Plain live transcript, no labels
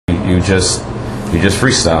you just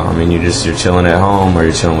freestyle. I mean, you're chilling at home, or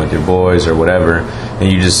you're chilling with your boys or whatever,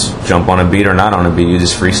 and you just jump on a beat or not on a beat. You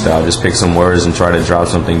just freestyle, just pick some words and try to drop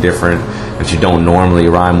something different that you don't normally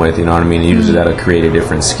rhyme with. You know what I mean? You just got to create a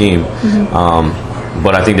different scheme.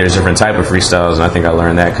 But I think there's different type of freestyles, and I think I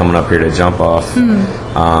learned that coming up here to Jump Off.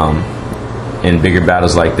 In bigger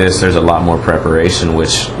battles like this, there's a lot more preparation,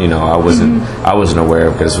 which I wasn't aware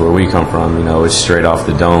of, because where we come from, it's straight off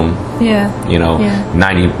the dome.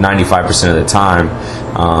 95% of the time,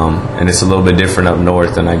 and it's a little bit different up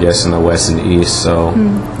north than I guess in the west and east. So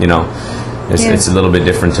it's a little bit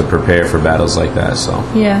different to prepare for battles like that. So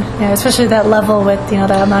especially that level with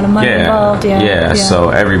that amount of money involved. So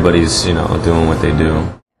everybody's doing what they do.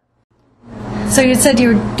 So you said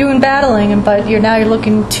you were doing battling, but you're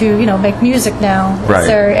looking to make music now. Right. Is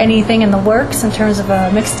there anything in the works in terms of a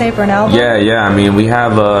mixtape or an album? Yeah. I mean, we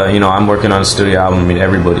have I'm working on a studio album. I mean,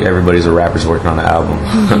 everybody's a rapper's working on an album.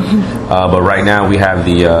 But right now we have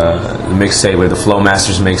the mixtape with the Flow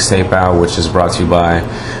Masters mixtape out, which is brought to you by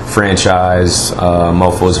Franchise,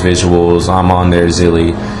 Mofo's Visuals. I'm on there,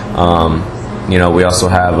 Zeale. We also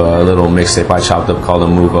have a little mixtape I chopped up called a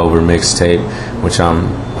Move Over mixtape, which I'm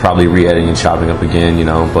probably re-editing and chopping up again,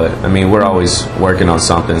 but I mean, we're always working on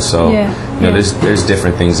something, so there's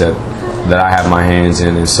different things that I have my hands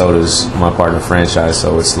in, and so does my partner Franchise,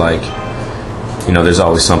 so it's like there's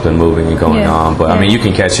always something moving and going on. But I mean, you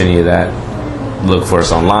can catch any of that, look for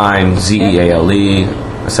us online, Zeale,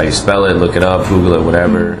 that's how you spell it, look it up, Google it,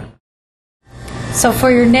 whatever. So for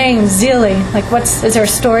your name, Zeale, is there a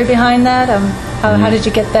story behind that? How did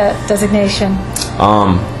you get that designation?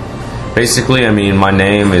 Basically, I mean, my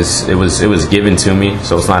name it was given to me,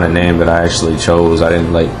 so it's not a name that I actually chose. I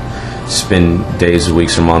didn't spend days,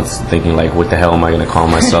 weeks, or months thinking what the hell am I going to call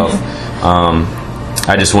myself.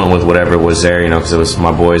 I just went with whatever was there, because it was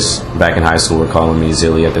my boys back in high school were calling me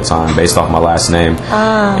Zeale at the time, based off my last name.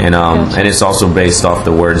 Gotcha. And it's also based off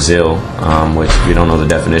the word Zeale, which if you don't know the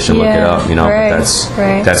definition, look it up. Right,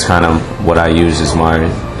 but that's kind of what I use as my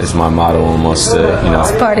motto, almost.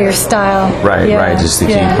 It's part of your style. Right. Just to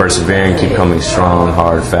keep persevering, keep coming strong,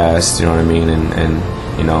 hard, fast. You know what I mean, and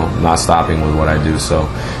not stopping with what I do. So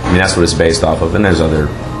I mean, that's what it's based off of. And there's other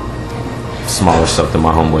smaller stuff that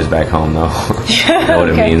my homeboys back home know what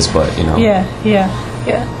it means, but Yeah.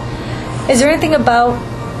 Is there anything about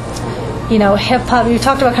hip hop? You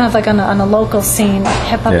talked about kind of on the local scene,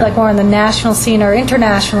 hip hop, more on the national scene or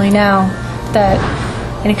internationally now, that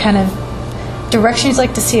any kind of direction you'd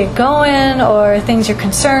like to see it going, or things you're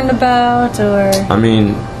concerned about, or? I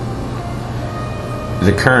mean,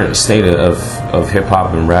 the current state of hip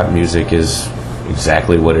hop and rap music is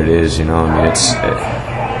exactly what it is. I mean,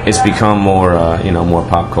 it's become more more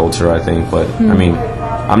pop culture, I think, but I mean,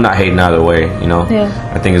 I'm not hating either way.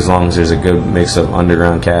 I think as long as there's a good mix of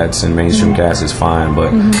underground cats and mainstream cats, it's fine.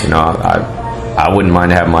 But I wouldn't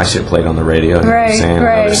mind having my shit played on the radio. You know what I'm saying?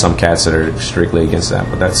 There's some cats that are strictly against that,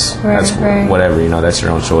 but that's whatever. That's your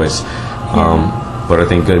own choice. But I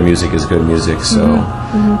think good music is good music. So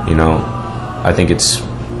I think it's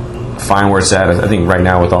fine where it's at. I think right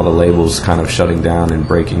now, with all the labels kind of shutting down and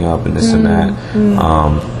breaking up and this and that,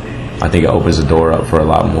 I think it opens the door up for a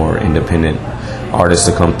lot more independent artists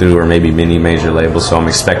to come through, or maybe mini major labels. So I'm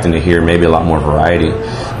expecting to hear maybe a lot more variety.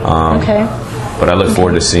 But I look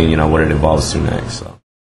forward to seeing what it evolves to next. So.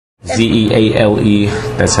 Zeale,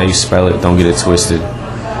 that's how you spell it. Don't get it twisted.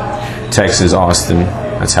 Texas, Austin,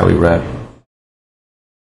 that's how we rap.